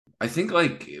I think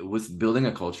like with building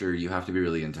a culture, you have to be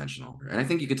really intentional. And I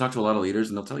think you could talk to a lot of leaders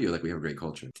and they'll tell you like we have a great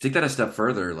culture. To take that a step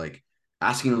further, like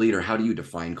asking a leader, how do you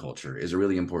define culture is a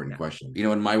really important question.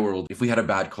 In my world, if we had a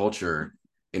bad culture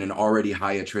in an already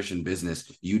high attrition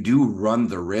business, you do run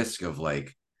the risk of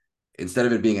like, instead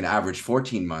of it being an average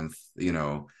 14-month,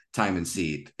 time and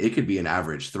seat, it could be an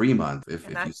average 3-month if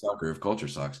you suck or if culture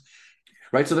sucks.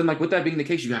 Right. So then like with that being the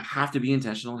case, you have to be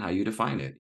intentional in how you define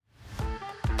it.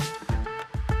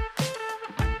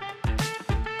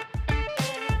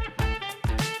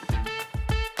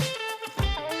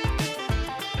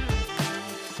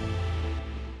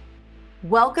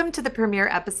 Welcome to the premiere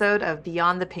episode of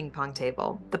Beyond the Ping Pong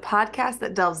Table, the podcast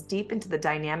that delves deep into the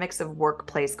dynamics of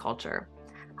workplace culture.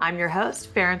 I'm your host,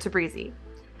 Farron Tabrizi.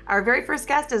 Our very first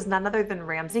guest is none other than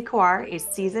Ramzi Kawar, a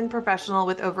seasoned professional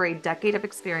with over a decade of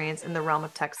experience in the realm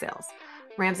of tech sales.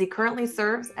 Ramzi currently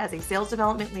serves as a sales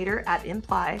development leader at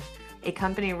Imply, a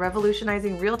company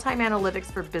revolutionizing real-time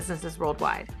analytics for businesses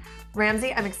worldwide.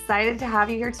 Ramzi, I'm excited to have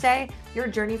you here today. Your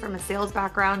journey from a sales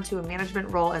background to a management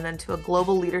role and then to a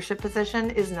global leadership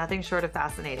position is nothing short of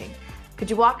fascinating. Could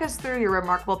you walk us through your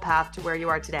remarkable path to where you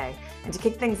are today? And to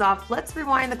kick things off, let's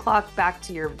rewind the clock back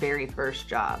to your very first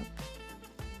job.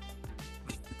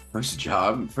 First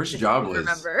job was,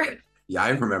 remember? Yeah, I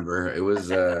remember. It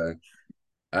was an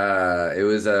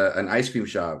ice cream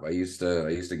shop. I used to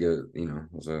get, it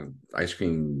was a ice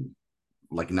cream,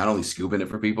 like not only scooping it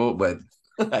for people, but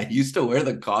I used to wear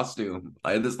the costume.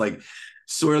 I had this like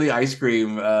swirly ice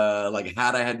cream like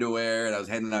hat I had to wear, and I was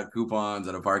handing out coupons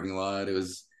at a parking lot. It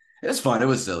was fun. It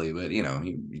was silly, but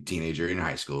you teenager in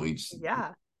high school,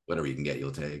 whatever you can get,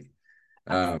 you'll take.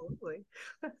 Absolutely.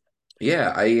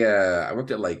 Yeah, I worked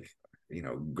at like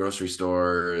grocery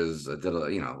stores. I did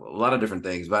a lot of different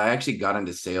things, but I actually got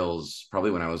into sales probably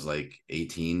when I was like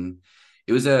 18.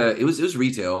 It was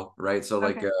retail, right? So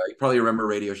like you probably remember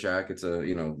Radio Shack. It's a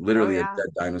literally a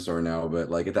dead dinosaur now, but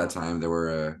like at that time they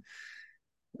were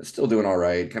still doing all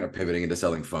right, kind of pivoting into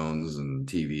selling phones and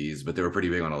TVs, but they were pretty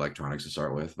big on electronics to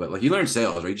start with. But like you learn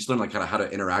sales, right? You just learn like kind of how to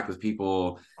interact with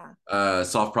people,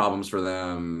 solve problems for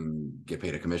them, get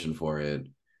paid a commission for it.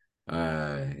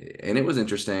 And it was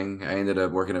interesting. I ended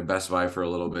up working at Best Buy for a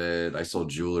little bit. I sold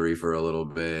jewelry for a little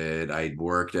bit. I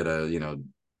worked at a,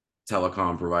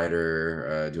 telecom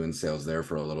provider, doing sales there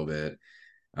for a little bit.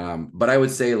 But I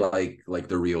would say like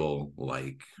the real,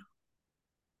 like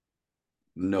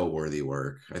noteworthy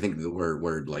work, I think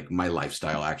where like my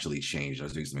lifestyle actually changed. I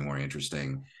was doing something more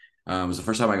interesting. It was the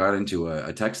first time I got into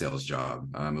a tech sales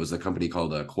job. It was a company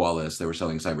called Qualys. They were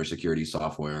selling cybersecurity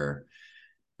software.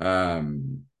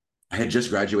 I had just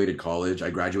graduated college.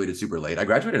 I graduated super late. I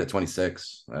graduated at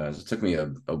 26. So it took me a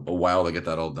while to get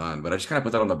that all done, but I just kind of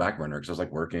put that on the back burner because I was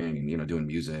like working and doing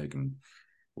music, and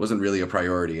wasn't really a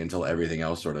priority until everything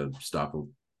else sort of stopped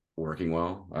working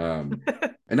well. And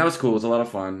that was cool. It was a lot of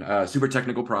fun. Super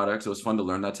technical products. It was fun to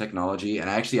learn that technology. And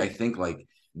I think like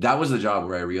that was the job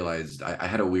where I realized I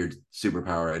had a weird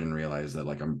superpower. I didn't realize that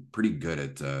like I'm pretty good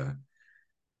at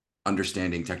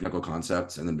understanding technical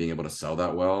concepts and then being able to sell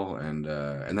that well. And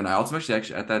then I ultimately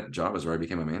actually at that job is where I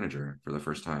became a manager for the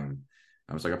first time.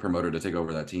 I was like a promoter to take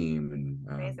over that team, and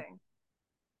Amazing.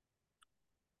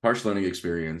 harsh learning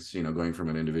experience, going from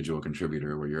an individual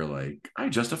contributor where you're like, I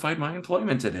justified my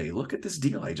employment today. Look at this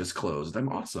deal I just closed. I'm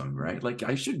awesome, right? Like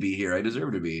I should be here. I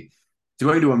deserve to be. To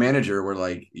going to a manager where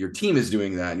like your team is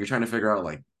doing that and you're trying to figure out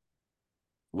like,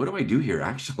 what do I do here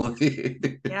actually?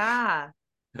 Yeah.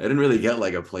 I didn't really get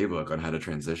like a playbook on how to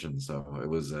transition, so it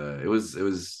was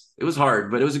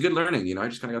hard, but it was a good learning. I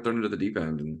just kind of got thrown into the deep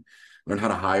end and learned how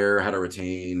to hire, how to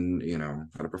retain,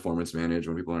 how to performance manage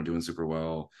when people aren't doing super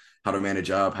well, how to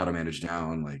manage up, how to manage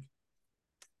down. Like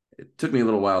it took me a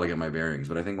little while to get my bearings,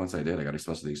 but I think once I did, I got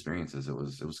exposed to the experiences. It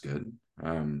was good.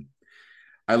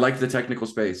 I liked the technical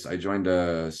space. I joined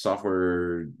a it's a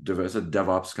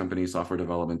DevOps company, software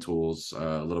development tools.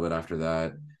 A little bit after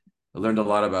that, I learned a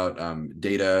lot about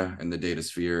data and the data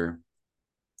sphere.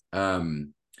 That's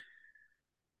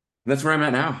where I'm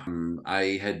at now.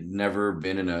 I had never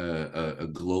been in a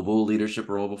global leadership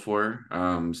role before.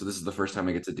 So this is the first time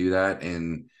I get to do that.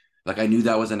 And like, I knew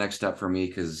that was the next step for me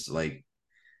because like,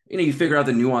 you figure out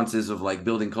the nuances of like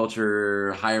building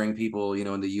culture, hiring people,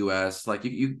 in the US, like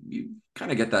you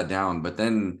kind of get that down. But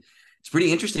then it's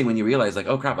pretty interesting when you realize like,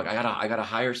 oh crap, like I gotta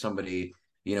hire somebody,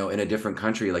 in a different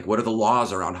country. Like what are the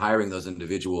laws around hiring those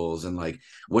individuals? And like,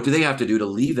 what do they have to do to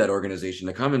leave that organization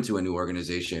to come into a new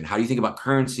organization? How do you think about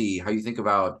currency? How do you think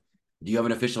about, Do you have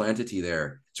an official entity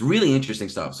there? It's really interesting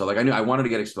stuff. So like I wanted to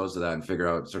get exposed to that and figure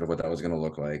out sort of what that was going to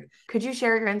look like. Could you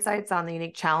share your insights on the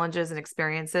unique challenges and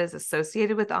experiences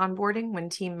associated with onboarding when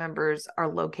team members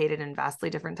are located in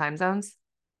vastly different time zones?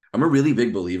 I'm a really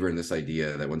big believer in this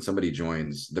idea that when somebody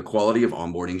joins, the quality of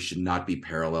onboarding should not be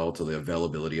parallel to the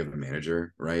availability of a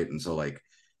manager, right? And so like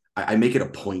I make it a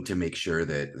point to make sure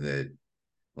that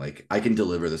like I can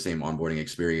deliver the same onboarding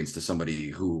experience to somebody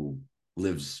who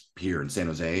lives here in San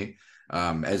Jose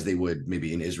as they would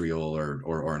maybe in Israel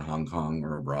or in Hong Kong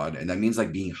or abroad. And that means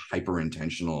like being hyper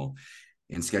intentional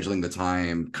and scheduling the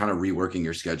time, kind of reworking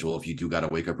your schedule if you do got to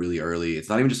wake up really early. It's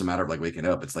not even just a matter of like waking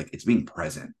up. It's like it's being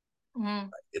present. Mm-hmm.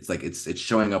 It's like it's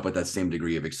showing up with that same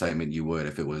degree of excitement you would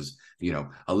if it was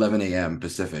 11 a.m.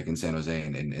 Pacific in San Jose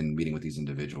and meeting with these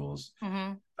individuals.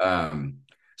 Mm-hmm. Um,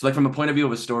 so like from a point of view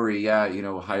of a story, yeah,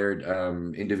 hired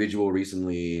individual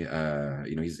recently.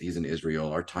 He's in Israel.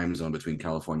 Our time zone between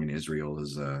California and Israel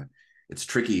is it's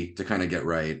tricky to kind of get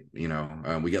right.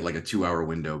 We get like a 2-hour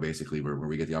window basically where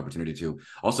we get the opportunity to.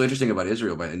 Also interesting about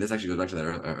Israel, but and this actually goes back to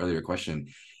that earlier question.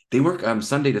 They work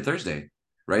Sunday to Thursday,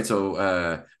 right?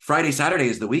 So Friday, Saturday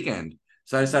is the weekend.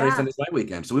 Saturday, Yeah. Sunday's my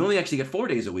weekend. So we only actually get 4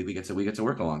 days a week. We get to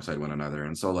work alongside one another.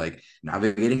 And so like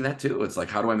navigating that too. It's like,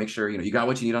 how do I make sure, you got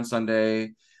what you need on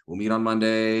Sunday? We'll meet on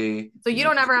Monday. So you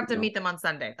don't ever have to meet them on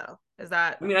Sunday, though. Is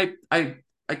that I mean,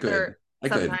 I could. or I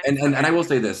could. sometimes? And I Okay. will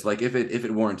say this, like if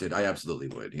it warranted, I absolutely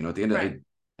would. At the end of Right.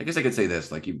 I guess I could say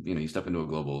this, like you step into a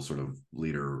global sort of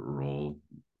leader role.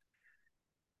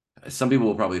 Some people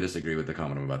will probably disagree with the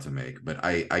comment I'm about to make, but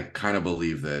I kind of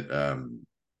believe that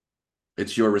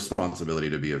it's your responsibility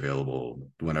to be available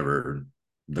whenever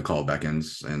the call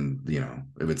beckons. And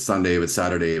if it's Sunday, if it's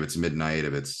Saturday, if it's midnight,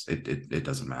 if it's it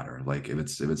doesn't matter. Like if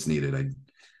it's needed,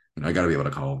 I got to be able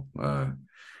to call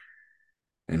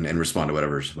and respond to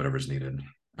whatever's needed.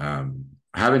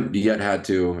 I haven't yet had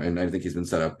to, and I think he's been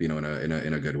set up, in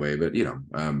a good way. But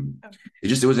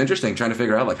it was interesting trying to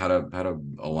figure out like how to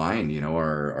align,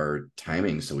 our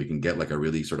timing so we can get like a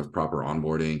really sort of proper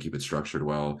onboarding, keep it structured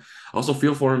well. Also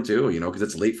feel for him too, because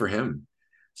it's late for him.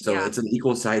 So Yeah. it's an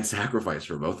equal side sacrifice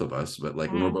for both of us. But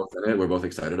like when we're Mm-hmm. both in it, we're both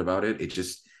excited about it. It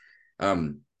just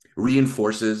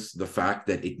reinforces the fact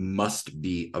that it must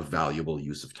be a valuable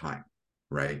use of time,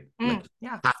 right? Like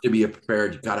Yeah. have to be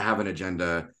prepared. You got to have an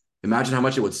agenda. Imagine how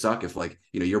much it would suck if like,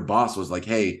 your boss was like,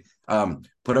 hey,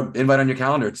 put an invite on your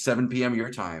calendar at 7 p.m.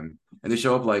 your time. And they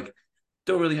show up like,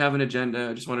 don't really have an agenda.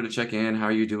 I just wanted to check in. How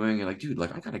are you doing? And like, dude,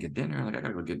 like I gotta get dinner. Like I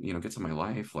gotta go get some of my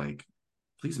life. Like,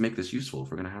 please make this useful if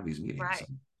we're gonna have these meetings. Right.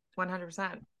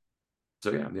 100%.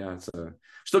 So yeah, it's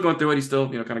still going through it. He's still,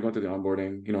 kind of going through the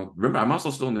onboarding. Remember, I'm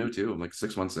also still new too. I'm like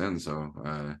 6 months in. So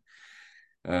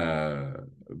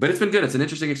but it's been good. It's an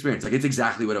interesting experience. Like it's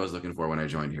exactly what I was looking for when I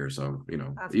joined here. So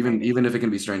That's even great. even if it can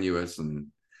be strenuous and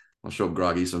I'll show up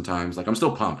groggy sometimes, like I'm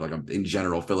still pumped. Like I'm in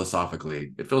general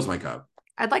philosophically, it fills my cup.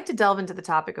 I'd like to delve into the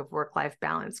topic of work-life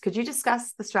balance. Could you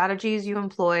discuss the strategies you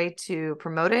employ to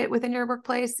promote it within your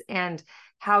workplace and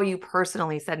how you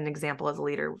personally set an example as a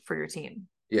leader for your team?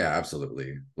 Yeah,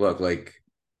 absolutely. Look, like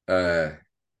uh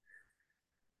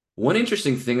one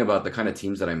interesting thing about the kind of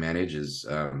teams that I manage is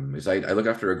I look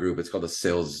after a group. It's called a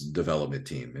sales development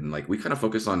team, and like we kind of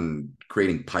focus on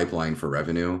creating pipeline for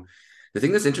revenue. The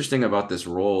thing that's interesting about this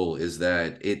role is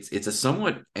that it's a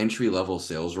somewhat entry level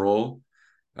sales role.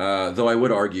 Though I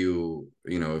would argue,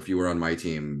 if you were on my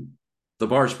team, the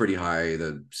bar is pretty high.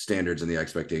 The standards and the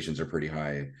expectations are pretty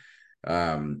high.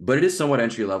 But it is somewhat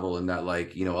entry level in that,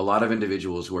 like, a lot of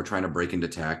individuals who are trying to break into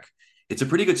tech, it's a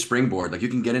pretty good springboard. Like you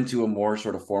can get into a more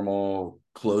sort of formal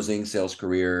closing sales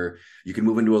career. You can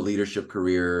move into a leadership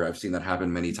career. I've seen that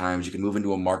happen many times. You can move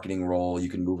into a marketing role. You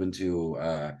can move into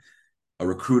a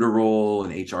recruiter role,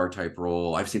 an HR type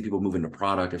role. I've seen people move into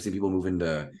product. I've seen people move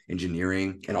into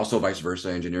engineering and also vice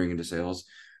versa, engineering into sales,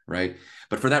 right?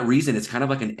 But for that reason, it's kind of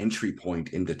like an entry point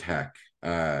into tech.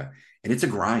 And it's a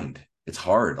grind. It's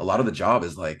hard. A lot of the job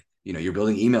is like, you're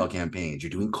building email campaigns,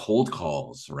 you're doing cold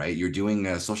calls, right? You're doing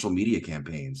social media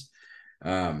campaigns.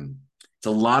 It's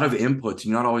a lot of inputs.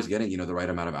 You're not always getting, the right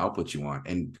amount of output you want.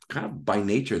 And kind of by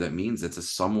nature, that means it's a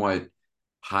somewhat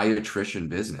high attrition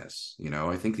business.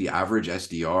 I think the average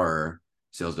SDR,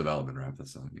 sales development rep,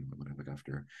 that's what I look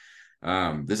after.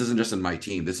 This isn't just in my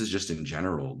team. This is just in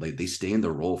general. They stay in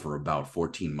the role for about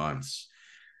 14 months,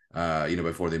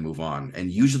 before they move on.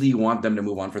 And usually you want them to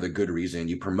move on for the good reason.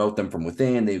 You promote them from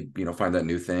within. They, find that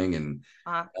new thing. And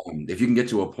Uh, if you can get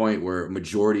to a point where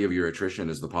majority of your attrition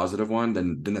is the positive one,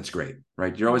 then that's great,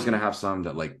 right? You're always mhm. going to have some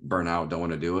that like burn out, don't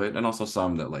want to do it. And also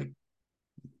some that like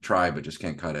try, but just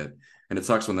can't cut it. And it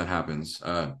sucks when that happens.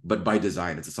 But by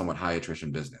design, it's a somewhat high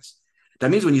attrition business.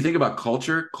 That means when you think about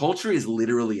culture, culture is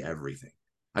literally everything.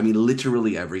 I mean,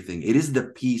 literally everything. It is the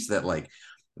piece that like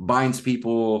binds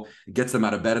people, gets them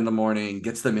out of bed in the morning,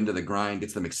 gets them into the grind,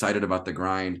 gets them excited about the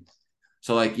grind.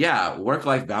 So like, yeah,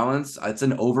 work-life balance, it's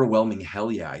an overwhelming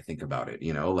hell yeah, I think about it,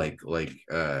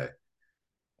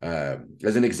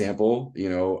 as an example,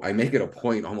 I make it a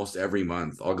point almost every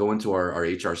month. I'll go into our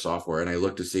HR software and I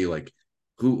look to see like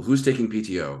who's taking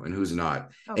PTO and who's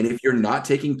not. Oh. And if you're not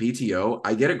taking PTO,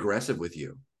 I get aggressive with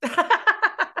you.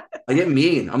 I get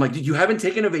mean. I'm like, dude, you haven't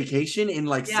taken a vacation in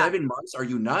like Yeah. 7 months. Are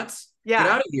you nuts? Get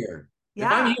Yeah. out of here. If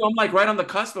I'm Yeah. you, I'm like right on the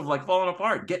cusp of like falling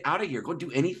apart. Get out of here. Go do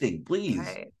anything, please.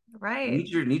 Right. I Right.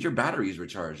 need your batteries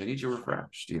recharged. I need you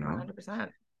refreshed.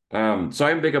 100%. So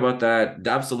I'm big about that.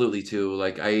 Absolutely too.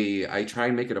 Like I try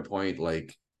and make it a point,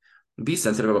 like be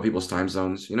sensitive about people's time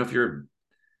zones. If you're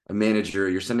a manager,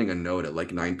 you're sending a note at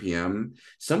like 9 p.m.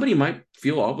 Somebody might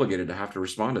feel obligated to have to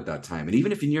respond at that time. And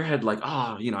even if in your head, like,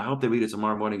 I hope they read it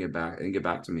tomorrow morning and get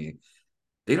back to me.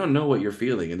 They don't know what you're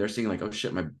feeling. And they're seeing like, oh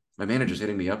shit, my manager's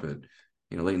hitting me up at,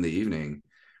 late in the evening.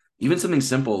 Even something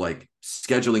simple like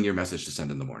scheduling your message to send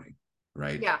in the morning,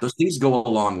 right? Yeah. Those things go a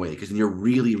long way because then you're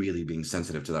really, really being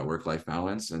sensitive to that work-life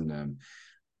balance. And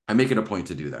I make it a point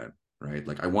to do that, right?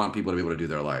 Like I want people to be able to do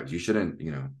their lives. You shouldn't,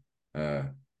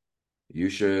 you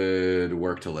should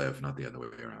work to live, not the other way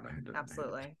around.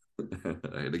 Absolutely.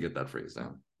 I had to get that phrase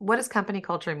down. What does company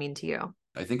culture mean to you?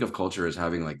 I think of culture as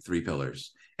having like three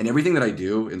pillars, and everything that I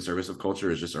do in service of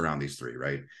culture is just around these three,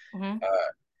 right? Mm-hmm.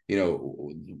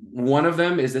 One of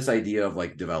them is this idea of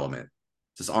like development,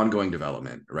 this ongoing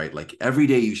development, right? Like every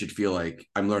day you should feel like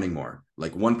I'm learning more,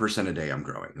 like 1% a day I'm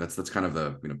growing. That's kind of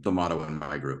the motto in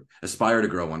my group. Aspire to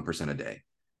grow 1% a day,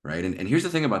 right? And here's the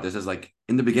thing about this is like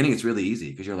in the beginning it's really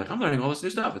easy because you're like I'm learning all this new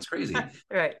stuff. It's crazy.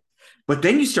 Right. But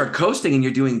then you start coasting and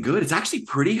you're doing good. It's actually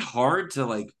pretty hard to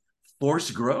like force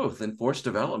growth and force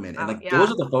development. And Oh, like those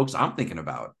yeah. are the folks I'm thinking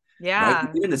about, right? Yeah.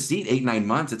 You're in the seat 8, 9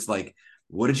 months. It's like,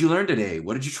 what did you learn today?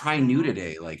 What did you try new Mm-hmm.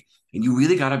 today? Like, and you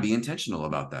really got to be intentional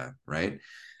about that, right?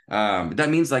 That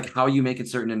means like how you make it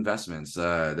certain investments,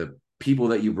 the people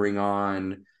that you bring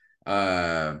on,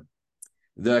 uh,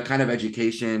 the kind of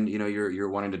education you're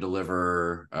wanting to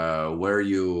deliver, where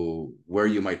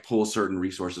you might pull certain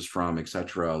resources from,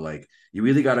 etc. Like you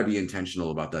really got to be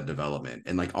intentional about that development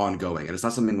and like ongoing. And it's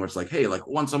not something where it's like, hey, like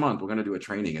once a month we're going to do a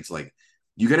training. It's like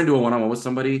you get into a one-on-one with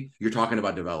somebody, you're talking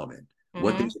about development.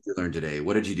 What Mm-hmm. things did you learn today?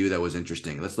 What did you do that was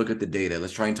interesting? Let's look at the data.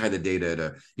 Let's try and tie the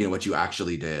data to what you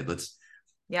actually did. Let's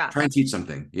Yeah. try and teach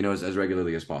something as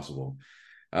regularly as possible.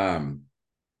 um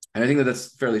and I think that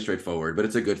that's fairly straightforward, but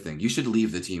it's a good thing. You should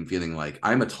leave the team feeling like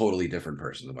I'm a totally different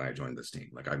person than when I joined this team.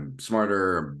 Like I'm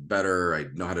smarter, I'm better, I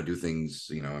know how to do things,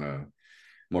 in a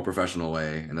more professional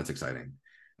way, and that's exciting.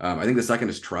 I think the second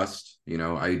is trust.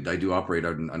 I do operate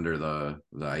under the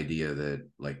idea that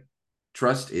like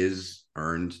trust is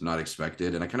earned, not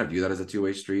expected, and I kind of view that as a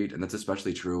two-way street. And that's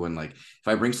especially true when like if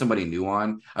I bring somebody new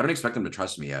on, I don't expect them to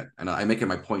trust me yet, and I make it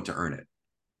my point to earn it,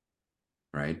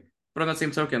 right? But on that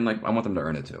same token, like I want them to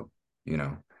earn it too. You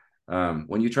know,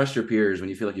 when you trust your peers, when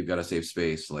you feel like you've got a safe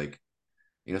space, like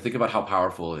think about how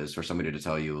powerful it is for somebody to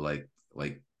tell you, like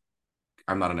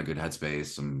I'm not in a good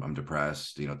headspace. I'm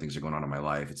depressed. Things are going on in my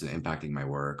life. It's impacting my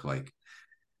work. Like,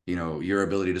 your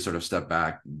ability to sort of step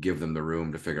back, give them the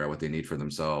room to figure out what they need for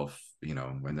themselves.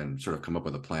 And then sort of come up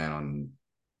with a plan on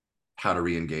how to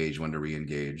re-engage, when to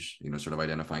re-engage. Sort of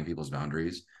identifying people's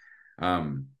boundaries.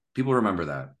 People remember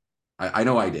that. I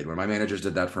know I did when my managers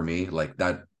did that for me. Like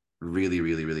that really,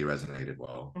 really, really resonated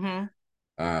well. Mm-hmm.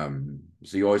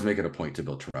 So you always make it a point to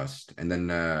build trust. And then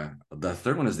the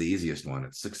third one is the easiest one.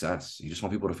 It's success. You just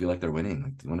want people to feel like they're winning.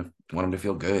 Like you want them to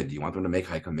feel good. You want them to make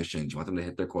high commissions. You want them to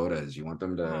hit their quotas. You want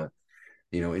them Mm-hmm.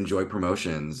 to, enjoy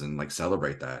promotions and like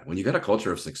celebrate that. When you get a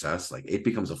culture of success, like it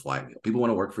becomes a flywheel. People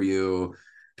want to work for you.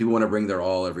 People want to bring their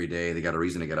all every day. They got a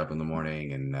reason to get up in the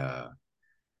morning. And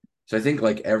so I think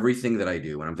like everything that I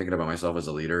do when I'm thinking about myself as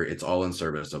a leader, it's all in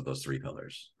service of those three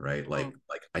pillars, right? Like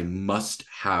I must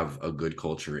have a good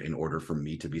culture in order for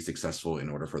me to be successful, in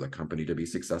order for the company to be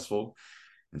successful.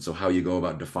 And so how you go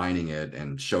about defining it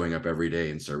and showing up every day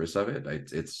in service of it,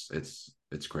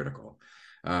 it's critical.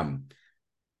 Um,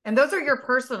 And those are your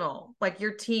personal, like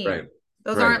your team. right,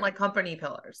 Those aren't right, like company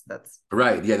pillars. That's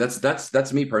right. Yeah,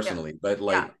 that's me yeah. personally. But Yeah.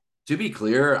 like to be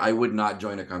clear, I would not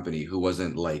join a company who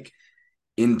wasn't like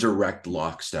in direct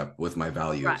lockstep with my Right.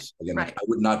 values. Again, like Right. I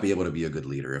would not be able to be a good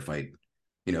leader if I,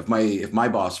 if my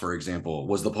boss, for example,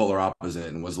 was the polar opposite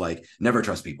and was like, never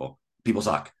trust people. People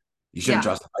suck. You shouldn't Yeah.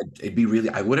 trust them. It'd be really,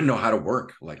 I wouldn't know how to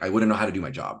work. Like I wouldn't know how to do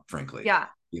my job, frankly. Yeah.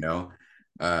 You know?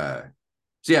 Uh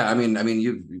so yeah, I mean,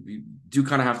 you do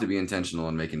kind of have to be intentional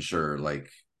in making sure, like,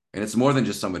 and it's more than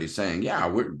just somebody saying, yeah,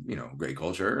 we're, great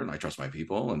culture and I trust my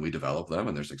people and we develop them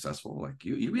and they're successful. Like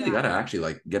you really got Yeah. to actually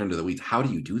like get into the weeds. How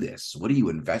do you do this? What do you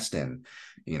invest in?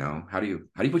 How do you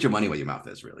put your money where your mouth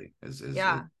is, really is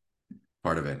Yeah.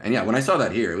 part of it. And yeah, when I saw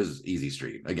that here, it was easy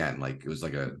street again. Like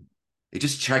it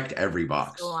just checked every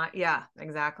box. Yeah,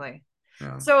 exactly.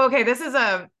 Yeah. So, okay, this is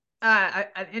an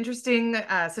interesting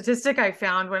statistic I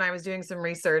found when I was doing some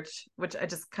research, which it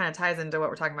just kind of ties into what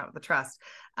we're talking about with the trust.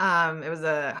 It was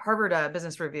a Harvard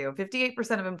Business Review.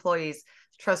 58% of employees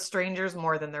trust strangers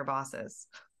more than their bosses.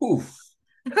 Oof.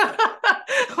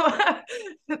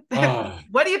 Oh,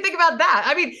 What do you think about that?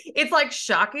 I mean, it's like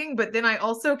shocking, but then I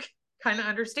also kind of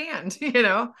understand, What do you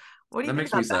that think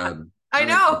makes me about that? sad. I That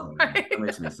makes me know, sad. That right?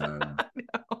 makes me sad. I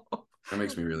know. That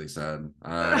makes me really sad.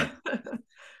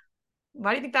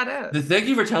 Why do you think that is? Thank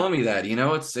you for telling me that.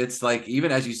 It's like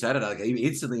even as you said it, like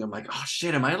instantly I'm like, oh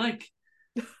shit, am I like?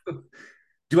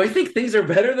 Do I think things are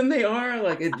better than they are?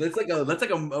 Like it's like a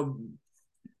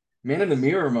man in the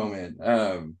mirror moment.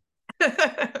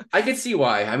 I could see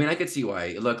why. I mean, I could see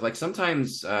why. Look, like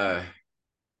sometimes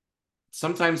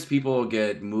people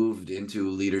get moved into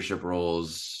leadership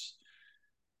roles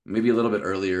maybe a little bit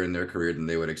earlier in their career than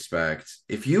they would expect.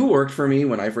 If you worked for me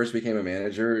when I first became a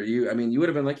manager, you would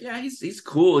have been like, yeah, he's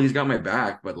cool, he's got my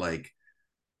back, but like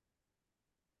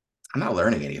I'm not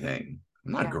learning anything.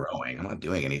 I'm not Yeah, growing. I'm not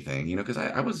doing anything, because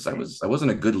I right. was I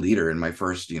wasn't a good leader in my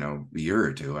first, year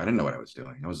or two. I didn't know what I was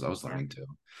doing. I was Yeah, learning too.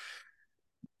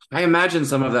 I imagine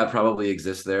some of that probably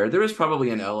exists there. There is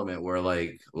probably an element where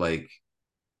like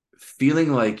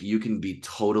feeling like you can be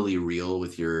totally real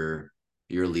with your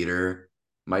leader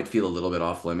might feel a little bit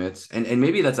off limits. And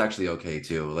maybe that's actually okay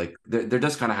too. Like there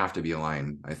does kind of have to be a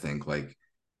line, I think. Like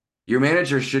your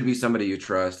manager should be somebody you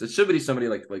trust. It should be somebody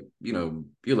like you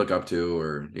look up to,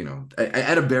 or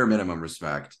at a bare minimum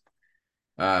respect.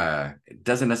 It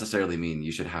doesn't necessarily mean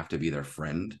you should have to be their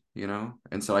friend.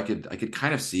 And so I could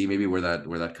kind of see maybe where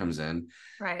that comes in.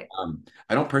 right.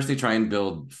 I don't personally try and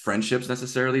build friendships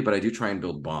necessarily, but I do try and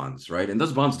build bonds, right? And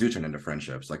those bonds do turn into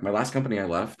friendships. Like my last company I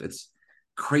left, it's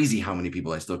crazy how many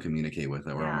people I still communicate with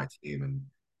that were on Yeah, my team.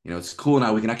 And it's cool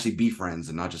now we can actually be friends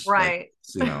and not just like,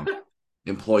 right.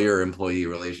 employer employee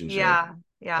relationship. Yeah,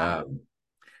 yeah. Um,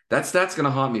 that's gonna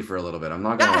haunt me for a little bit. I'm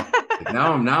not gonna lie.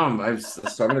 Like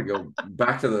so I'm gonna go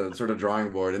back to the sort of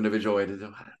drawing board, individual way to do.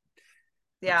 Like,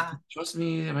 do Yeah. they trust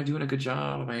me? Am I doing a good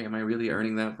job? Am I really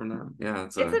earning that from them? Yeah, I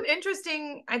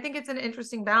think it's an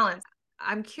interesting balance.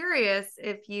 I'm curious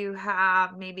if you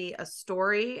have maybe a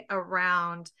story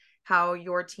around how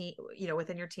your team,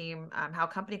 within your team, how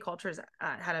company cultures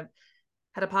had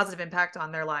a positive impact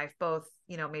on their life, both,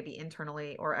 maybe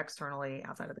internally or externally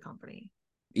outside of the company.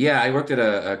 yeah. I worked at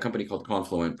a company called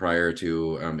Confluent prior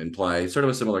to Imply, sort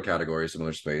of a similar category,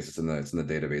 similar space. It's in the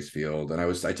database field, and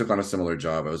I took on a similar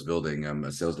job. I was building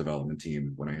a sales development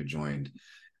team when I had joined.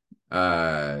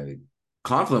 Uh,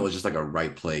 Confluent was just like a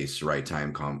right place, right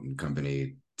time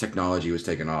company. Technology was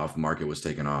taking off, market was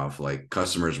taking off. Like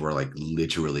customers were like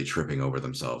literally tripping over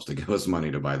themselves to give us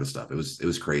money to buy the stuff. It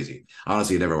was crazy.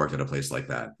 Honestly, I never worked at a place like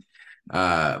that.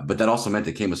 But that also meant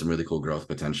it came with some really cool growth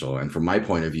potential. And from my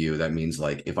point of view, that means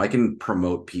like if I can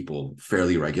promote people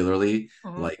fairly regularly,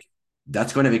 Mhm. like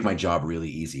that's going to make my job really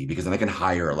easy, because then I can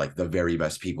hire like the very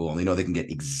best people and they know they can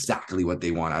get exactly what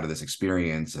they want out of this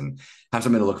experience and have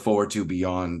something to look forward to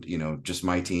beyond, just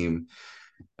my team.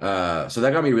 So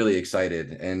that got me really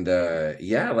excited. And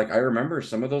yeah, like I remember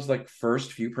some of those like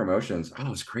first few promotions. Oh, it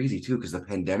was crazy too, because the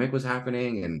pandemic was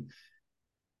happening and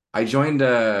I joined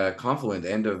Confluent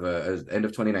end of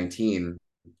 2019.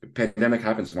 Pandemic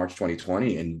happens March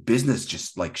 2020, and business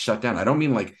just like shut down. I don't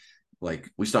mean like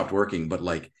we stopped working, but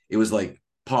like it was like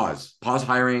pause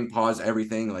hiring, pause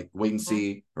everything, like wait and Mhm.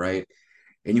 see, right?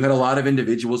 And you had a lot of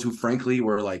individuals who frankly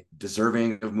were like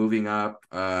deserving of moving up.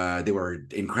 They were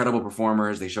incredible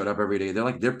performers. They showed up every day.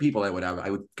 They're people I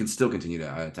would can still continue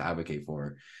to advocate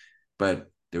for, but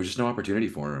there was just no opportunity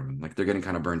for them. Like they're getting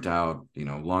kind of burnt out,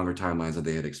 longer timelines than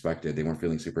they had expected. They weren't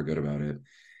feeling super good about it.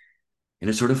 And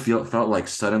it sort of felt like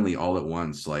suddenly all at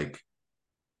once, like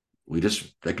we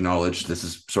just acknowledged this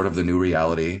is sort of the new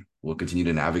reality. We'll continue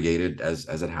to navigate it as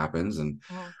it happens. And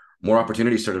Mhm. more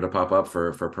opportunities started to pop up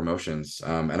for promotions.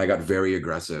 And I got very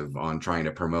aggressive on trying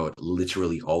to promote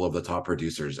literally all of the top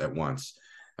producers at once,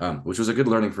 which was a good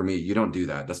learning for me. You don't do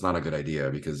that. That's not a good idea,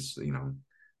 because,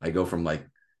 I go from like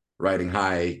riding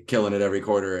high, killing it every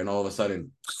quarter, and all of a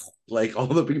sudden, like all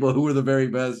the people who were the very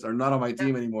best are not on my Yeah.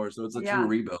 team anymore. So it's a true Yeah.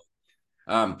 rebuild.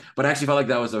 But I actually felt like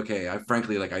that was okay. I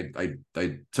frankly like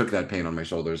I took that pain on my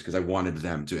shoulders because I wanted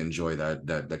them to enjoy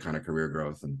that kind of career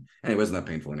growth. And it wasn't that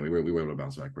painful anyway. We were able to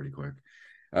bounce back pretty quick.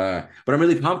 But I'm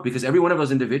really pumped because every one of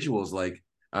those individuals, like,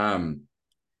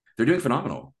 they're doing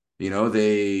phenomenal.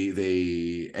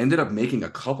 They ended up making a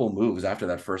couple moves after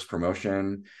that first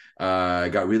promotion.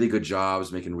 Got really good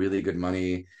jobs, making really good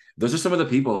money. Those are some of the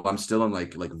people I'm still in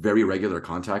like very regular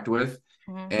contact with.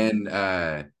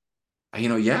 Mhm.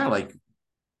 And yeah, like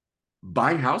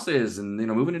buying houses and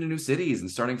moving into new cities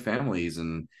and starting families.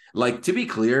 And like, to be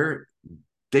clear,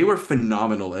 they were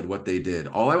phenomenal at what they did.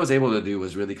 All I was able to do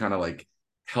was really kind of like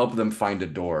help them find a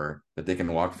door that they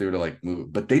can walk through to like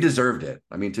move, but they deserved it.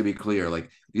 I mean, to be clear, like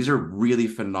these are really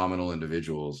phenomenal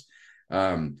individuals.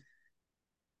 um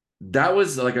that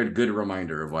was like a good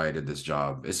reminder of why I did this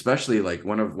job, especially like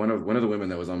one of the women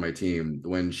that was on my team,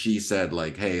 when she said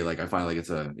like, hey, like I finally get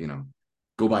to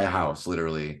go buy a house,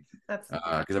 literally. That's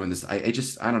Because I'm in this, I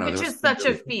just, I don't know, there which was is such a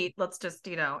really, feat. Let's just,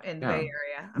 in the yeah, Bay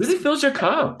Area. I'm really so fills your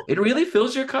cup. It really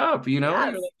fills your cup, yes, you're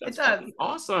like, it that's does. fucking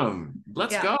awesome.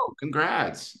 Let's Yeah. go.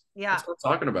 Congrats. Yeah. That's what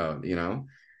I'm talking about.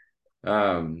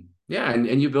 Yeah,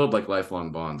 and you build like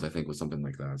lifelong bonds, I think, with something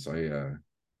like that. So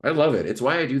I love it. It's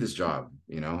why I do this job.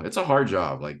 It's a hard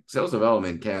job. Like sales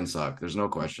development can suck. There's no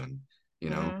question. You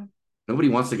know, Hmm. nobody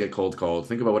wants to get cold called.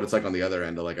 Think about what it's like on the other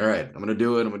end of like, all right, I'm gonna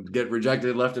do it. I'm gonna get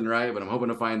rejected left and right, but I'm hoping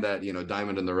to find that,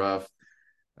 diamond in the rough.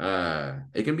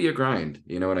 It can be a grind,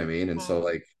 you know what I mean? And so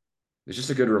like it's just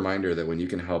a good reminder that when you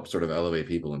can help sort of elevate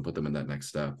people and put them in that next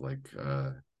step, like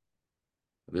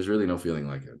there's really no feeling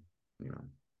like it.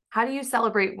 How do you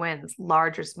celebrate wins,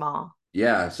 large or small?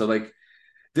 Yeah. So like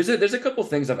there's a couple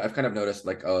things I've kind of noticed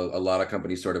like a lot of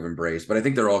companies sort of embrace, but I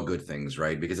think they're all good things,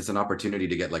 right? Because it's an opportunity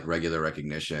to get like regular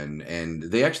recognition, and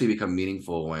they actually become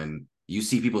meaningful when you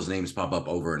see people's names pop up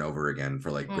over and over again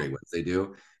for like great Mm. wins they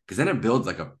do. Because then it builds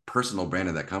like a personal brand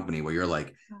of that company where you're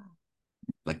like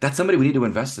that's somebody we need to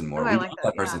invest in Oh, more. I We like want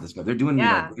that. that person Yeah. at this company. They're doing,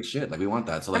 Yeah. great shit. Like we want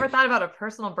that. So Never like thought about a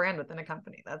personal brand within a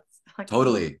company. That's like,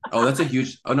 totally. Oh, that's a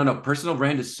huge. Oh no, no. Personal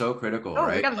brand is so critical, oh,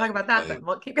 we right? got to talk about that then. Like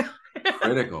We'll keep going.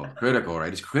 critical,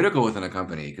 right? It's critical within a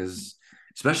company because,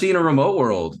 especially in a remote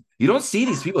world, you don't see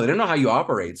these people. They don't know how you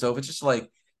operate. So if it's just like,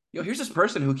 here's this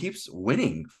person who keeps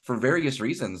winning for various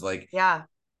reasons. Like Yeah.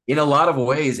 in a lot of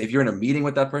ways, if you're in a meeting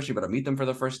with that person, you're going to meet them for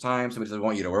the first time. Somebody doesn't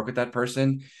want you to work with that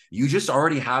person. You just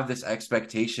already have this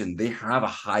expectation. They have a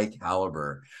high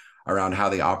caliber around how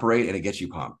they operate, and it gets you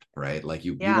pumped, right? Like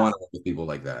you Yeah. want to work with people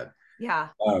like that. Yeah.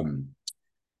 Um,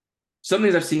 some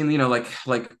things I've seen,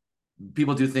 like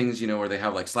people do things, where they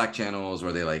have like Slack channels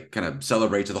where they like kind of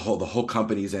celebrate to the whole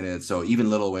company's in it. So even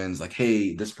little wins, like,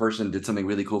 hey, this person did something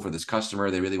really cool for this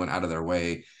customer. They really went out of their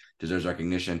way, deserves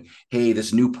recognition. Hey,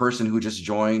 this new person who just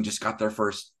joined, just got their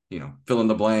first, fill in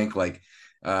the blank, like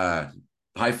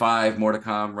high five, more to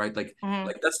come, right? Like Hmm.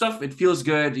 like that stuff, it feels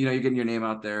good. You're getting your name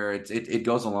out there. It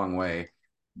goes a long way.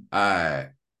 Uh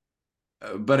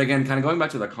but again, kind of going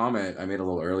back to the comment I made a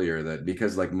little earlier, that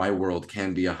because like my world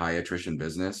can be a high attrition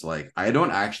business, like I don't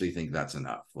actually think that's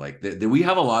enough. Like we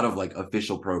have a lot of like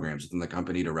official programs within the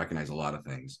company to recognize a lot of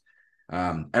things.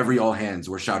 Every all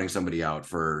hands, we're shouting somebody out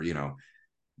for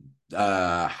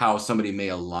how somebody may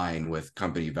align with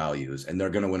company values, and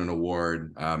they're going to win an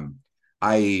award.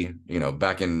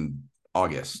 Back in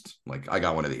August, like I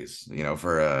got one of these,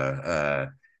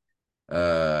 for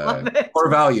Love it. core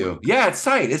value. Yeah, it's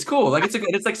tight. It's cool. Like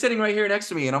it's like sitting right here next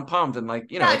to me, and I'm pumped. And like,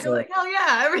 Yeah. it's You're a like, hell yeah.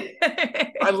 I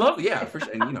Everything. love, yeah, for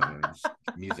sure. And there's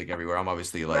music everywhere. I'm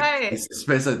obviously like Right.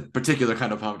 it's a particular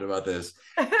kind of pumped about this.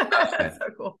 That's so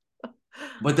cool.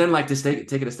 But then like to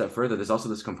take it a step further, there's also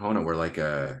this component where like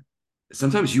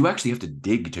sometimes you actually have to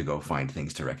dig to go find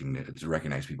things to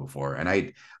recognize people for.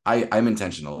 And I'm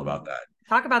intentional about that.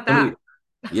 Talk about that. Somebody,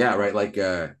 yeah, right. Like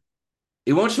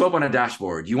it won't show up on a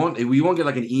dashboard. You won't get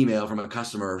like an email from a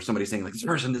customer or somebody saying like this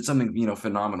person did something,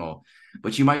 phenomenal.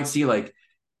 But you might see like,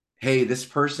 hey, this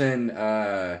person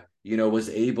was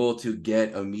able to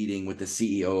get a meeting with the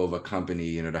CEO of a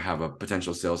company, to have a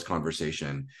potential sales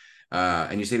conversation.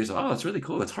 And you say to yourself, oh, that's really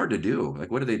cool. That's hard to do. Like,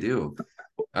 what do they do?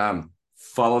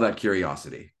 Follow that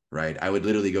curiosity, right? I would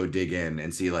literally go dig in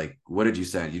and see like, what did you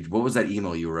send? What was that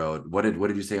email you wrote? What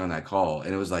did you say on that call?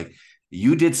 And it was like,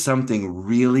 you did something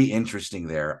really interesting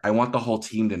there. I want the whole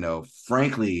team to know.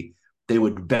 Frankly, they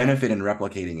would benefit in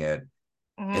replicating it,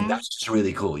 and Hmm. that's just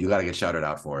really cool. You got to get shouted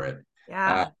out for it. Uh,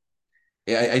 Yeah.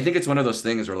 yeah, I think it's one of those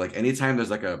things where like anytime there's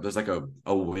like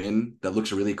a win that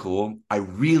looks really cool, I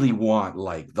really want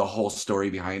like the whole story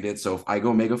behind it. So if I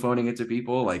go megaphoning it to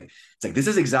people, like it's like this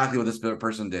is exactly what this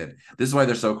person did. This is why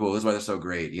they're so cool. This is why they're so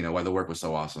great. Why the work was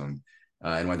so awesome,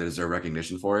 and why they deserve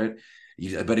recognition for it.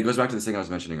 but it goes back to the thing I was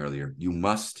mentioning earlier. You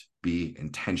must be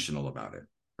intentional about it,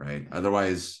 right?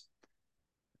 Otherwise,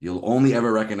 you'll only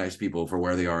ever recognize people for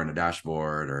where they are in a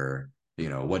dashboard, or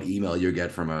what email you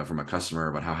get from a customer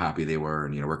about how happy they were,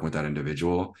 and working with that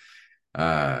individual.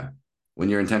 uh when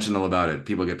you're intentional about it,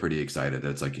 people get pretty excited.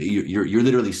 It's like you're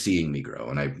literally seeing me grow,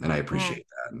 and I Mhm. appreciate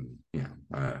that. And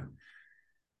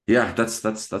yeah,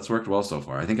 that's worked well so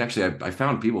far. I think actually I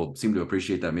found people seem to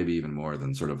appreciate that maybe even more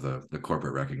than sort of the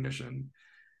corporate recognition.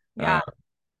 uh Yeah,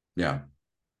 yeah.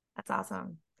 that's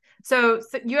awesome. So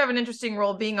you have an interesting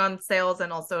role being on sales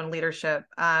and also in leadership.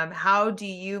 How do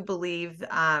you believe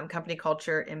company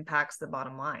culture impacts the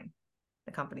bottom line,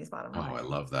 the company's bottom Oh, I line?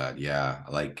 love that. Yeah,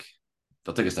 like,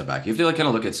 I'll take a step back. You have to like kind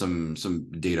of look at some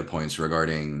data points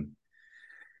regarding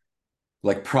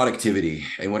like productivity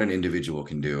and what an individual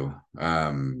can do.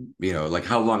 Like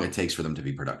how long it takes for them to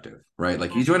be productive, right?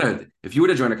 Like if you were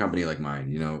to join a company like mine,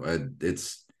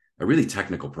 it's a really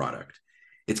technical product.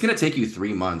 It's going to take you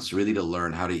 3 months really to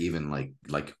learn how to even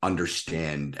like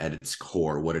understand at its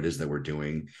core what it is that we're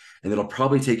doing. And it'll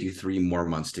probably take you 3 more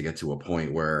months to get to a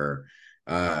point where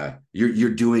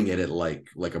you're doing it at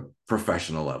like a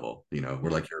professional level, where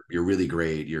Mhm. like you're really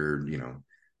great,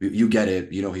 you get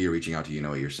it, you know who you're reaching out to, you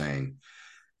know what you're saying.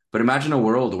 But imagine a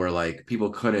world where like people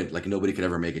couldn't, like nobody could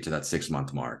ever make it to that 6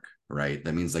 month mark, right?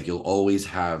 That means like you'll always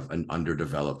have an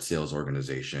underdeveloped sales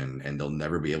organization, and they'll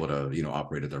never be able to,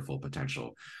 operate at their full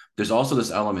potential. There's also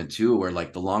this element too where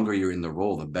like the longer you're in the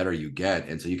role, the better you get.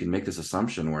 And so you can make this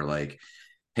assumption where like,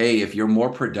 hey, if you're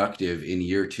more productive in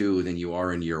year two than you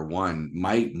are in year one,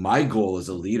 my goal as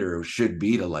a leader should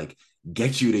be to like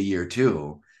get you to year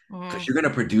two, because Mhm. you're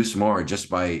going to produce more just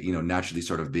by naturally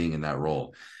sort of being in that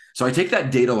role. So I take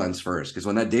that data lens first, because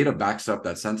when that data backs up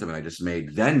that sentiment I just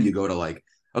made, then you go to like,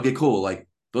 okay, cool, like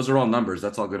those are all numbers,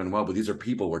 that's all good and well, but these are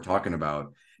people we're talking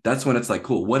about. That's when it's like,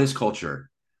 cool, what is culture?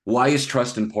 Why is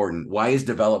trust important? Why is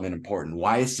development important?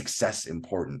 Why is success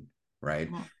important? Right.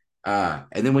 Mhm.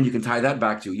 And then when you can tie that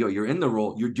back to, you're in the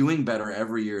role, you're doing better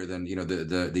every year than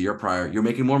the year prior. You're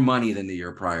making more money than the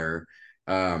year prior.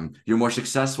 You're more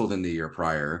successful than the year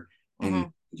prior, and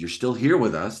Mhm. you're still here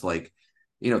with us. Like,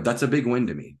 that's a big win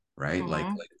to me, right? Mhm. Like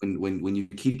when you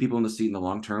keep people in the seat in the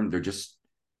long term,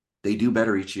 they do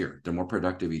better each year. They're more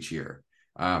productive each year.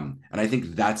 And I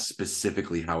think that's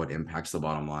specifically how it impacts the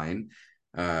bottom line.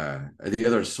 The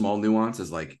other small nuance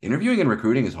is like interviewing and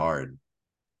recruiting is hard.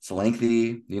 It's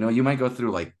lengthy. You might go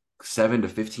through like 7 to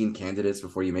 15 candidates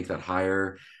before you make that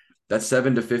hire. That's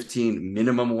 7 to 15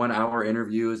 minimum 1 hour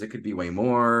interviews. It could be way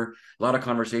more. A lot of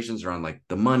conversations around like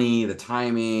the money, the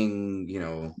timing,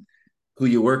 who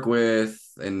you work with,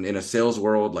 and in a sales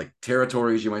world, like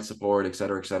territories you might support, et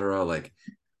cetera, et cetera. Like,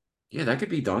 yeah, that could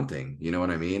be daunting. You know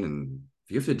what I mean? And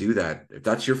if you have to do that, if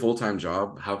that's your full-time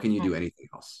job, how can you Mhm. do anything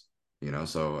else?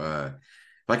 So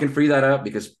if I can free that up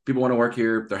because people want to work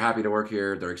here, they're happy to work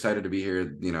here, they're excited to be here,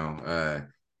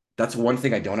 that's one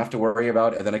thing I don't have to worry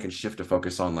about. And then I can shift to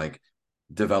focus on like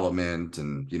development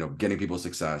and, getting people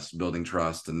success, building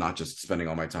trust, and not just spending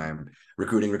all my time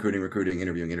recruiting,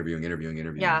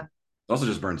 interviewing. Yeah. It also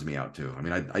just burns me out too. I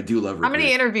mean, I do love How many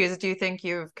recruiting. interviews do you think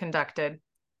you've conducted?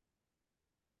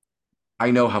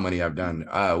 I know how many I've done.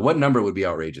 What number would be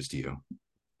outrageous to you?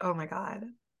 Oh my God.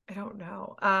 I don't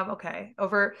know. Okay.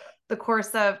 Over the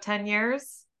course of 10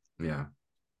 years, Yeah.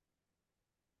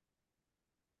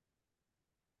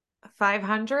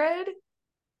 500?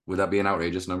 Would that be an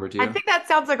outrageous number to I you? think that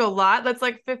sounds like a lot. That's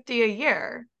like 50 a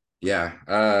year.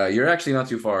 Yeah. You're actually not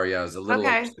too far. Yeah, it's Okay.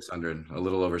 a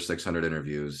little over 600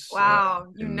 interviews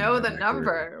Wow. You know in the my career.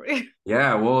 number.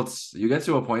 Yeah, well, you get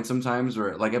to a point sometimes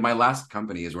where, like, at my last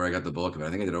company is where I got the bulk of it. I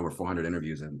think I did over 400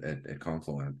 interviews at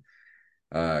Confluent,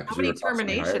 How because we many were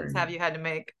constantly terminations have hiring. you had to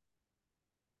make?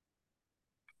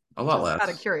 A lot Just out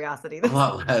of less. curiosity. A That's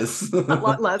lot less. a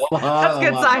lot less. That's a A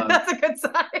good lot sign. less. That's a good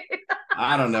sign.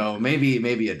 I don't know.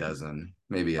 Maybe a dozen.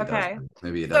 Maybe a dozen. Okay.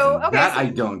 Maybe a So, dozen. okay. That So, I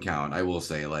don't count. I will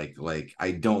say, like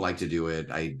I don't like to do it.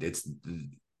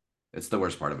 It's the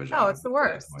worst part of a no, job. it's the At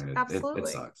that worst. point, it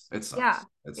Absolutely. sucks. It Yeah. sucks.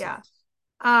 It Yeah. sucks.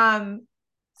 Um,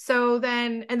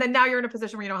 and then now you're in a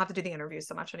position where you don't have to do the interviews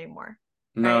so much anymore,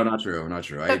 No, right? not true. Not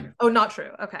true. So, oh, not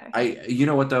true. Okay. You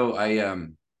know what though?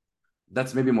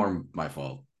 That's maybe more my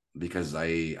fault, because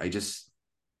I just,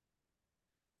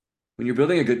 when you're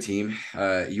building a good team,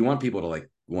 you want people to like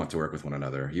want to work with one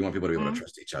another. You want people to be able to Mm-hmm.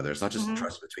 trust each other. It's not just Mm-hmm.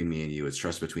 trust between me and you. It's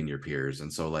trust between your peers.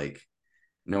 And so like,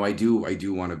 no, I do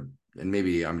want to, and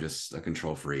maybe I'm just a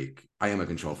control freak. I am a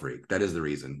control freak. That is the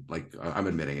reason. Like, I'm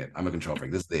admitting it. I'm a control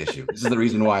freak. This is the issue. This is the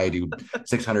reason why I do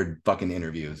 600 fucking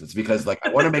interviews. It's because like I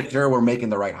want to make sure we're making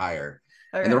the right hire,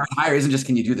 and the Okay. right hire isn't just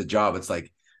can you do the job. It's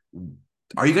like,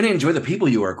 are you going to enjoy the people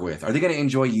you work with? Are they going to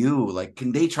enjoy you? Like,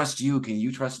 can they trust you? Can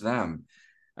you trust them?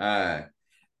 Uh,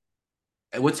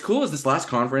 what's cool is this last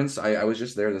conference. I was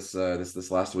just there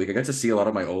this last week. I got to see a lot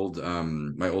of my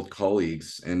old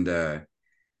colleagues, and I,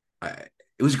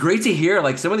 it was great to hear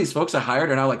like some of these folks I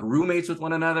hired are now like roommates with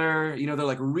one another. You know, they're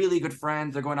like really good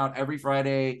friends. They're going out every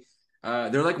Friday.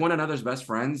 They're like one another's best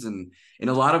friends, and in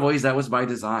a lot of ways, that was by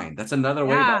design. That's another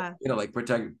way by Yeah. like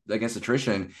protect against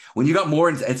attrition. When you got more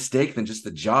at stake than just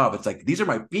the job, it's like these are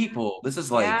my people. This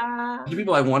is like these are Yeah.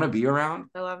 people I want to be around.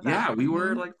 I love that. Yeah, we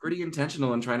were like pretty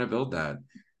intentional in trying to build that.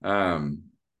 Um,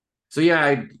 so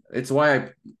yeah, it's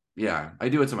why I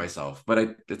do it to myself,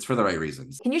 but it's for the right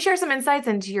reasons. Can you share some insights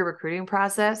into your recruiting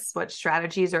process? What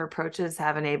strategies or approaches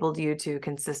have enabled you to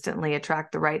consistently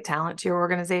attract the right talent to your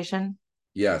organization?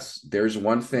 Yes, there's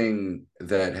one thing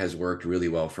that has worked really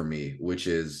well for me, which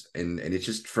is, and it's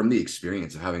just from the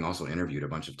experience of having also interviewed a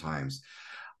bunch of times.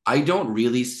 I don't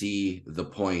really see the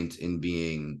point in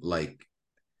being like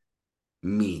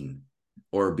mean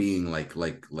or being like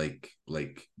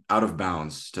out of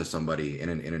bounds to somebody in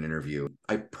an interview.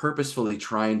 I purposefully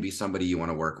try and be somebody you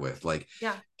want to work with. Like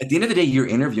Yeah. at the end of the day, you're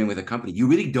interviewing with a company. You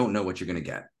really don't know what you're going to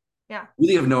get. Yeah.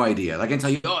 Really have no idea. Like I can tell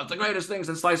you, oh, it's the greatest thing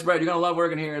since sliced bread. You're gonna love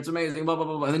working here. It's amazing. Blah blah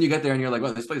blah blah. And then you get there and you're like,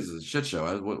 well, this place is a shit show.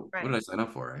 What Right. did I sign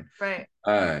up for? Right.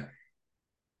 Right.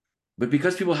 But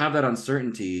because people have that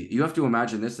uncertainty, you have to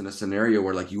imagine this in a scenario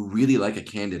where like you really like a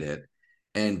candidate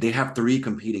and they have three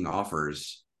competing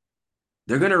offers.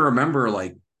 They're gonna remember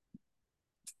like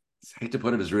I hate to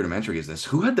put it as rudimentary as this.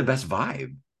 Who had the best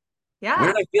vibe? Where Yeah.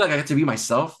 did I feel like I got to be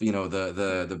myself? You know,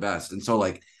 the best. And so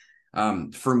like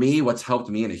for me, what's helped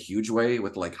me in a huge way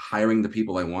with like hiring the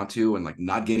people I want to and like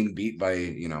not getting beat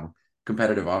by,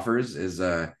 competitive offers is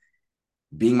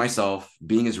being myself,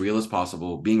 being as real as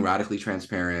possible, being radically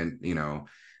transparent,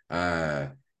 uh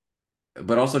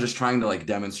but also just trying to like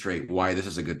demonstrate why this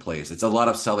is a good place. It's a lot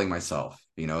of selling myself.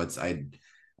 It's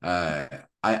uh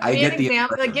I Give me an get the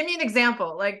example. Like, impression. give me an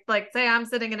example. Like, say I'm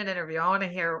sitting in an interview. I want to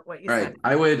hear what you All said. right.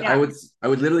 I Yeah. would I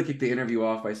would literally kick the interview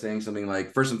off by saying something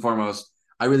like, first and foremost,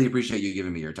 I really appreciate you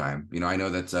giving me your time. I know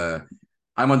that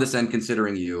I'm on this end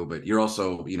considering you, but you're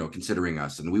also, considering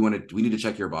us. And we need to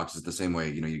check your boxes the same way,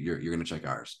 you're gonna check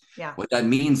ours. Yeah. What that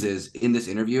means is in this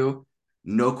interview,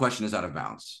 no question is out of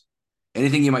bounds.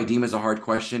 Anything you might deem as a hard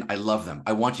question, I love them.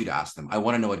 I want you to ask them. I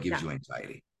want to know what gives Yeah. you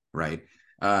anxiety, right?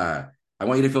 Uh, I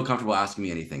want you to feel comfortable asking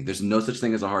me anything. There's no such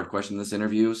thing as a hard question in this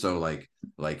interview. So like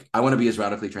I want to be as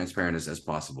radically transparent as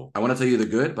possible. I want to tell you the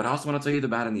good, but I also want to tell you the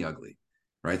bad and the ugly,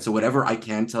 right? So whatever I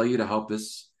can tell you to help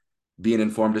this be an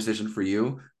informed decision for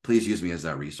you, please use me as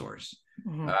that resource.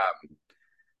 Mm-hmm. Uh,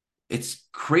 it's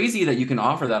crazy that you can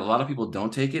offer that. A lot of people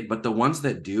don't take it, but the ones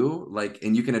that do, like,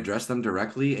 and you can address them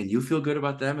directly and you feel good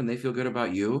about them and they feel good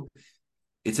about you,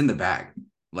 it's in the bag.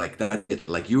 Like that's it.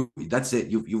 Like that's it.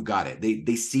 You've got it.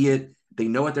 They see it. They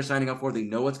know what they're signing up for. They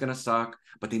know what's gonna suck,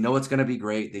 but they know it's gonna be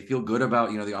great. They feel good about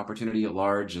the opportunity at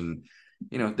large, and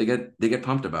they get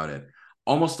pumped about it.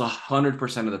 Almost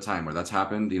 100% of the time where that's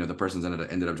happened, the person's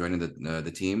ended up joining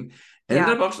the team, ended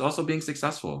Yeah. up also being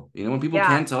successful. When people Yeah.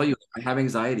 can tell you, I have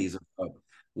anxieties about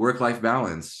work-life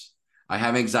balance. I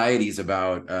have anxieties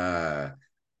about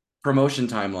promotion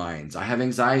timelines. I have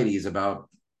anxieties about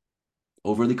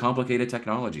overly complicated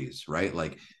technologies, right?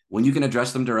 Like when you can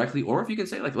address them directly, or if you can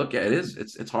say like, look, yeah,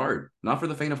 it's hard, not for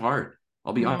the faint of heart.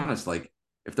 I'll be Mm-hmm. honest. Like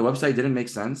if the website didn't make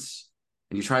sense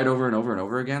and you try it over and over and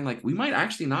over again, like we might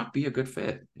actually not be a good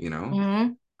fit.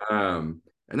 Mm-hmm.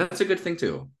 And that's a good thing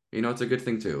too. It's a good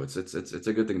thing too. It's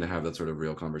a good thing to have that sort of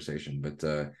real conversation. But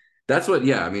that's what,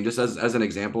 yeah, I mean, just as an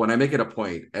example, and I make it a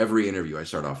point every interview, I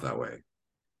start off that way,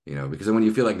 because then when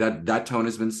you feel like that tone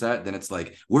has been set, then it's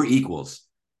like we're equals.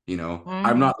 I'm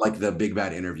Mm-hmm. not like the big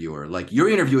bad interviewer. Like you're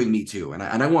interviewing me too, and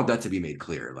I want that to be made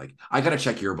clear. Like I gotta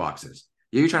check your boxes.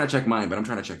 Yeah, you're trying to check mine, but I'm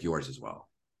trying to check yours as well,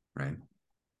 right?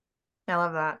 I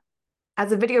love that.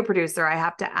 As a video producer, I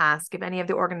have to ask if any of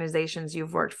the organizations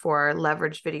you've worked for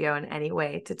leverage video in any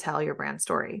way to tell your brand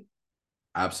story.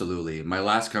 Absolutely. My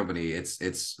last company,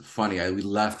 it's funny. We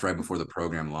left right before the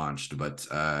program launched, but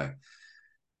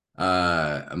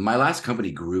my last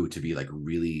company grew to be like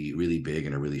really really big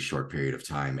in a really short period of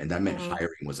time, and that meant Mm-hmm.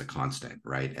 hiring was a constant,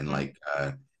 right? And Mm-hmm. like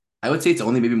I would say it's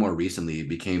only maybe more recently it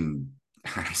became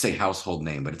I say household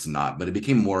name, but it's not, but it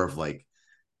became more of like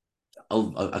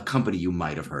a company you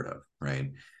might have heard of,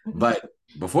 right? Mm-hmm. But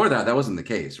before that, that wasn't the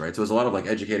case, right? So it was a lot of like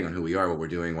educating on who we are, what we're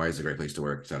doing, why it's a great place to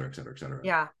work, et cetera, et cetera, et cetera.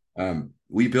 Yeah.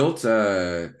 We built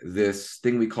this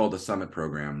thing we call the Summit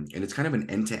program, and it's kind of an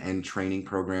end-to-end training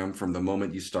program from the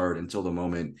moment you start until the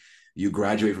moment you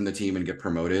graduate from the team and get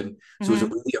promoted. So it was a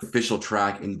really official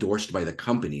track endorsed by the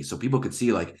company. So people could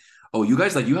see like, oh, you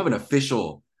guys, like you have an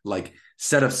official like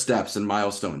set of steps and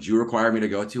milestones you require me to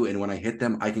go to. And when I hit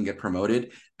them, I can get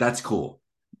promoted. That's cool.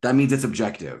 That means it's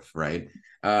objective, right?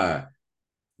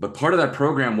 But part of that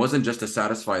program wasn't just to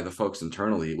satisfy the folks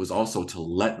internally. It was also to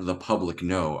let the public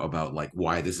know about like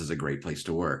why this is a great place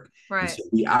to work. And Right. so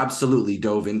we absolutely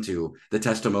dove into the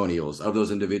testimonials of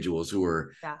those individuals who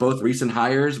were Yeah. both recent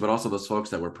hires, but also those folks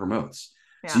that were promotes.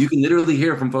 So Yeah. you can literally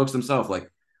hear from folks themselves, like,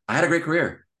 I had a great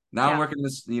career. Now I'm Yeah. working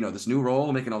this, this new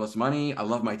role, making all this money. I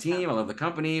love my Yeah. team. I love the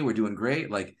company. We're doing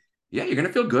great. Like, yeah, you're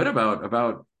gonna feel good about,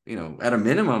 at a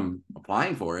minimum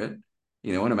applying for it,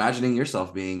 and imagining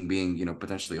yourself being,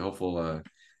 potentially hopeful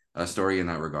a story in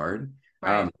that regard.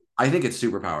 Right. I think it's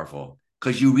super powerful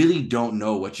because you really don't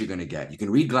know what you're going to get. You can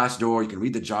read Glassdoor, you can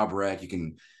read the job rec, you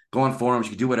can go on forums,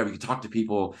 you can do whatever, you can talk to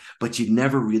people, but you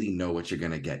never really know what you're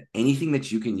going to get. Anything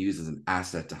that you can use as an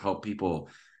asset to help people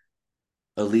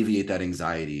alleviate that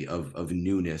anxiety of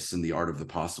newness and the art of the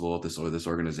possible at this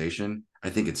organization, I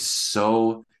think it's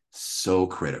so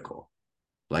critical.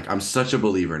 Like I'm such a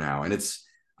believer now, and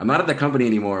I'm not at that company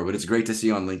anymore, but it's great to see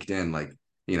on LinkedIn, like,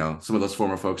 some of those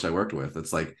former folks I worked with.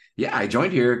 It's like, yeah, I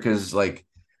joined here because like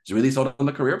it's really sold on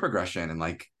the career progression, and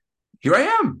like here I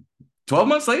am 12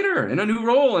 months later in a new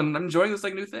role, and I'm enjoying this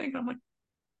like new thing. I'm like,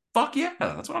 fuck yeah,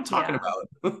 that's what I'm talking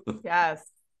Yeah. about. Yes.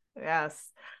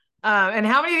 Yes. And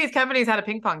how many of these companies had a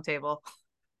ping pong table?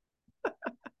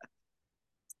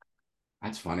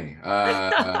 That's funny.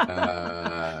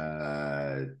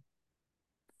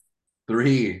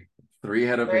 Three, three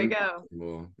had a There you ping pong go.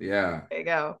 table. Yeah. There you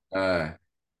go. Uh,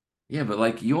 Yeah, but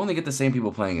like you only get the same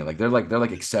people playing it. Like they're like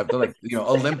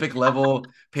Olympic level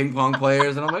ping pong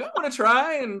players, and I'm like I want to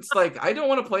try, and it's like I don't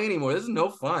want to play anymore. This is no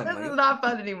fun. This Like is not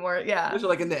fun anymore. Yeah. these are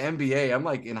like in the NBA. I'm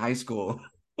like in high school.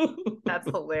 That's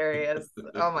hilarious.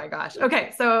 Oh my gosh.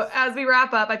 Okay. So as we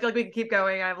wrap up, I feel like we can keep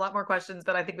going. I have a lot more questions,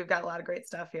 but I think we've got a lot of great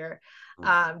stuff here.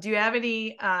 Do you have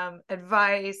any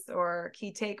advice or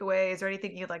key takeaways or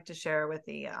anything you'd like to share with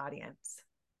the audience?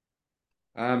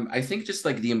 I think just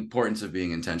like the importance of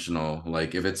being intentional.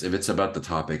 Like if it's about the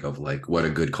topic of like what a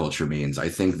good culture means, I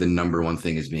think the number one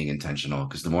thing is being intentional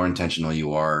because the more intentional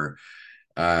you are,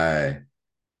 uh,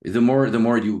 the more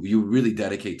you really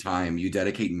dedicate time, you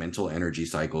dedicate mental energy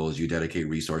cycles, you dedicate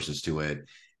resources to it.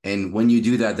 And when you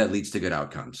do that, that leads to good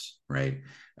outcomes, right?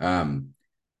 Um,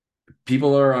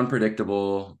 People are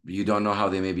unpredictable. You don't know how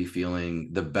they may be feeling.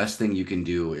 The best thing you can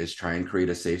do is try and create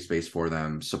a safe space for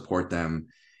them, support them,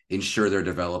 ensure they're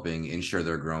developing, ensure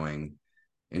they're growing,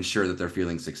 ensure that they're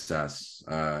feeling success,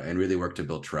 and really work to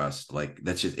build trust. Like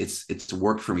that's just it's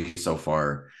worked for me so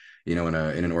far, in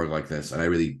an org like this. And I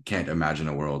really can't imagine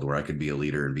a world where I could be a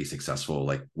leader and be successful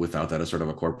like without that as sort of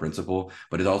a core principle.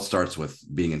 But it all starts with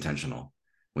being intentional.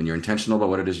 When you're intentional about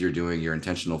what it is you're doing, you're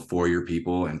intentional for your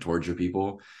people and towards your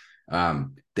people.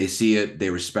 They see it, they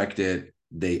respect it,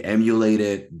 they emulate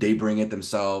it, they bring it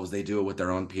themselves, they do it with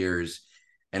their own peers.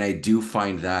 And I do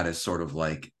find that as sort of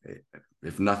like,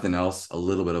 if nothing else, a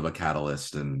little bit of a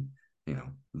catalyst and,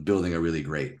 building a really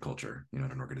great culture, in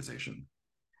an organization.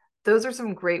 Those are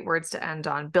some great words to end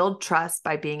on. Build trust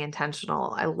by being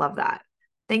intentional. I love that.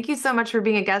 Thank you so much for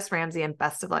being a guest, Ramzi, and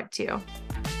best of luck to you.